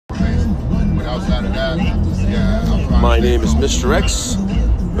outside of that, yeah. My name is Mr. X,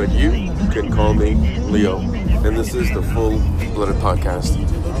 but you can call me Leo. And this is the Full Blooded Podcast.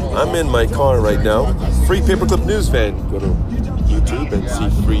 I'm in my car right now. Free Paperclip News fan. Go to YouTube and see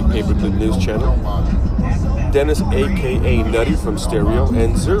Free Paperclip News channel. Dennis, a.k.a. Nutty from Stereo,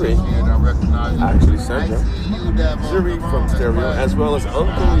 and Zuri, actually Sandra, Zuri from Stereo, as well as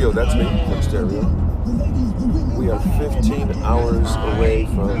Uncle Leo, that's me, from Stereo. We are 15 hours away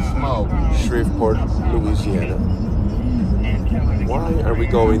from Shreveport, Louisiana. Why are we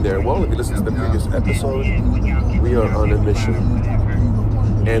going there? Well, if you listen to the previous episode, we are on a mission.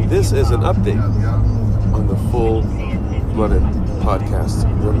 And this is an update on the Full Blooded Podcast.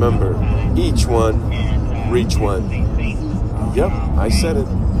 Remember, each one, reach one. Yep, I said it.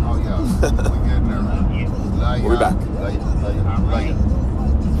 We'll be back.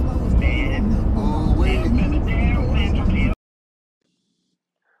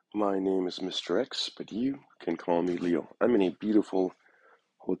 My name is Mr. X, but you can call me Leo. I'm in a beautiful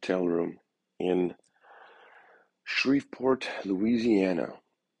hotel room in Shreveport, Louisiana,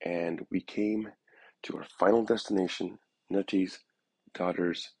 and we came to our final destination, Nutty's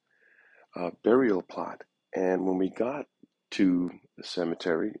daughter's burial plot. And when we got to the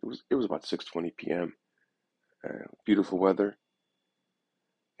cemetery, it was about 6:20 p.m. Beautiful weather,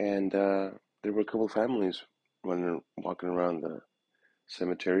 and there were a couple of families walking around the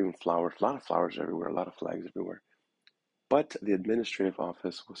cemetery with flowers, a lot of flowers everywhere, a lot of flags everywhere. But the administrative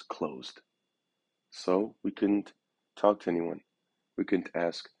office was closed, so we couldn't talk to anyone. We couldn't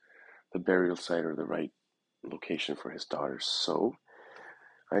ask the burial site or the right location for his daughter. So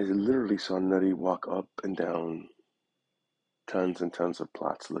I literally saw Nutty walk up and down tons and tons of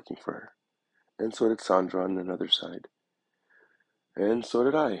plots looking for her. And so did Sandra on another side. And so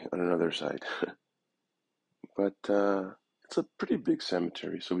did I on another side. But it's a pretty big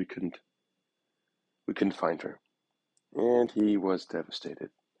cemetery, so we couldn't find her. And he was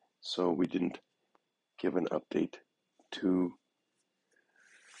devastated. So we didn't give an update to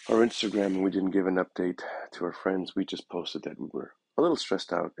our Instagram, and we didn't give an update to our friends. We just posted that we were a little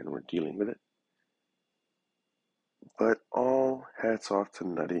stressed out and we're dealing with it. But all hats off to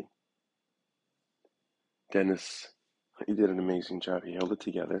Nutty. Dennis, he did an amazing job. He held it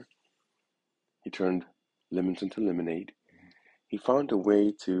together. He turned lemons into lemonade. He found a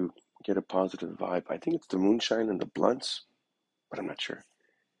way to get a positive vibe. I think it's the moonshine and the blunts, but I'm not sure.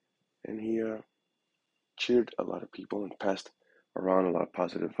 And he cheered a lot of people and passed around a lot of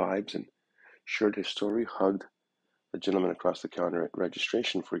positive vibes and shared his story, hugged the gentleman across the counter at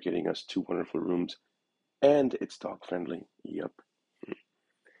registration for getting us 2 wonderful rooms, and it's dog friendly. Yep.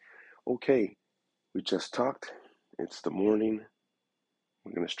 Okay, we just talked. It's the morning.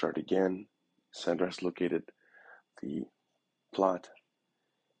 We're going to start again. Sandra has located the plot,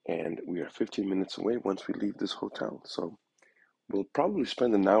 and we are 15 minutes away once we leave this hotel. So we'll probably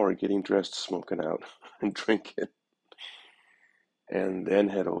spend an hour getting dressed, smoking out, and drinking, and then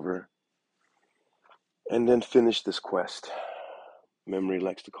head over, and then finish this quest. Memory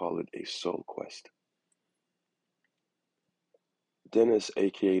likes to call it a soul quest. Dennis,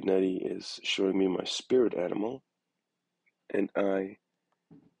 aka Nutty, is showing me my spirit animal, and I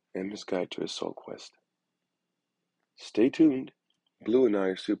am his guide to his soul quest. Stay tuned. Blue and I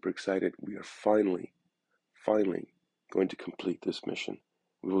are super excited. We are finally going to complete this mission.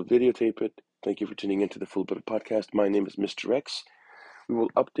 We will videotape it. Thank you for tuning into the Full Blooded Podcast. My name is Mr. X. We will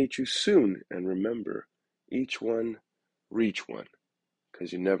update you soon. And remember, each one, reach one,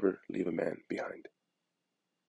 because you never leave a man behind.